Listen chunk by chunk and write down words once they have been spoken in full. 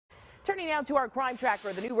Turning now to our crime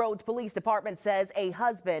tracker, the New Roads Police Department says a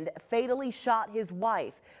husband fatally shot his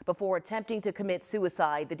wife before attempting to commit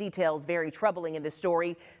suicide. The details very troubling in this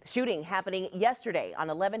story. The shooting happening yesterday on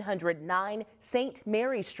 1109 St.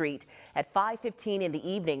 Mary Street at 5:15 in the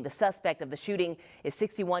evening. The suspect of the shooting is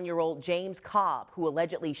 61-year-old James Cobb, who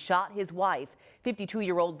allegedly shot his wife,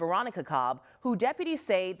 52-year-old Veronica Cobb, who deputies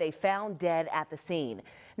say they found dead at the scene.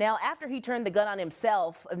 Now, after he turned the gun on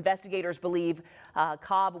himself, investigators believe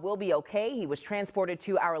Cobb will be okay. He was transported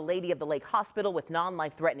to Our Lady of the Lake Hospital with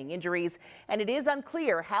non-life-threatening injuries, and it is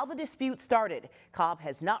unclear how the dispute started. Cobb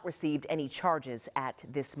has not received any charges at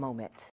this moment.